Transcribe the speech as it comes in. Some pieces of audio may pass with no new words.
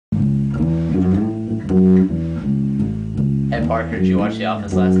Hey Parker, did you watch The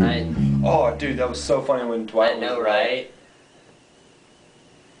Office last night? Oh, dude, that was so funny when Dwight I know, was right?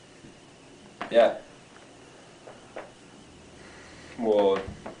 Yeah. Well,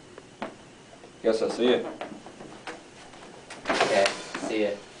 guess I'll see you. Okay, see ya.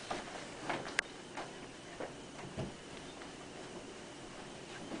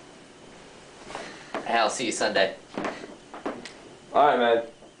 Hey, I'll see you Sunday. Alright, man.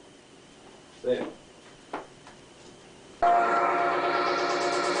 See ya.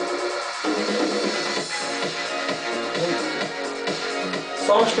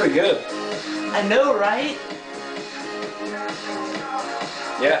 Song's pretty good. I know, right?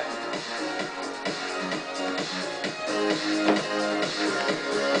 Yeah.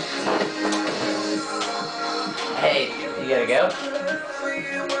 Hey, you gotta go?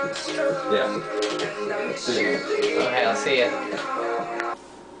 Yeah. See ya. Okay, I'll see ya.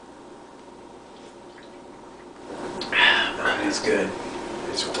 Oh, he's good.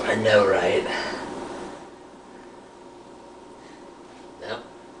 He's I quick. know, right? No?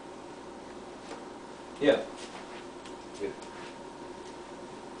 Yeah. Good.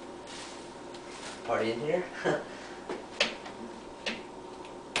 Party in here?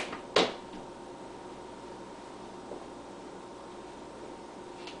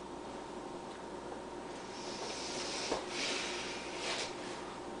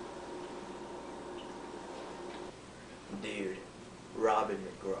 Dude, Robin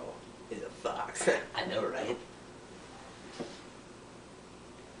McGraw is a fox. I know, right?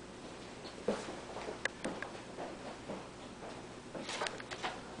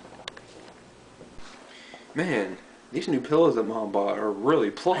 Man, these new pillows that Mom bought are really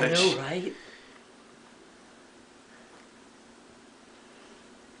plush. I know, right?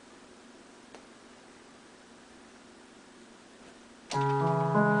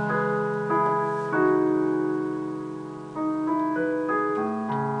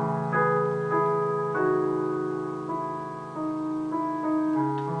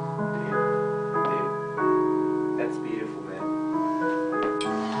 Dude, that's beautiful, man.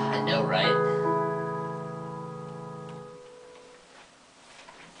 I know, right?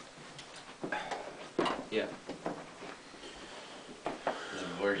 Yeah. It's a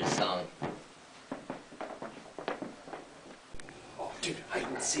gorgeous song. Oh, dude, hide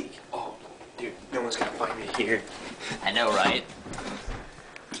and seek. Oh, dude, no one's gonna find me here. I know, right?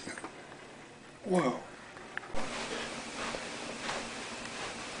 Whoa.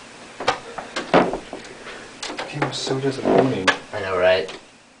 The game was so disappointing. I know, right?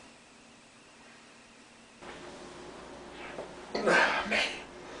 Man.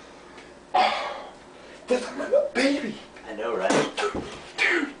 Oh, that's like my little baby. I know, right?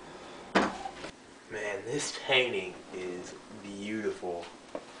 Dude. Man, this painting is beautiful.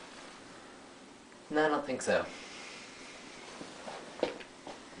 No, I don't think so.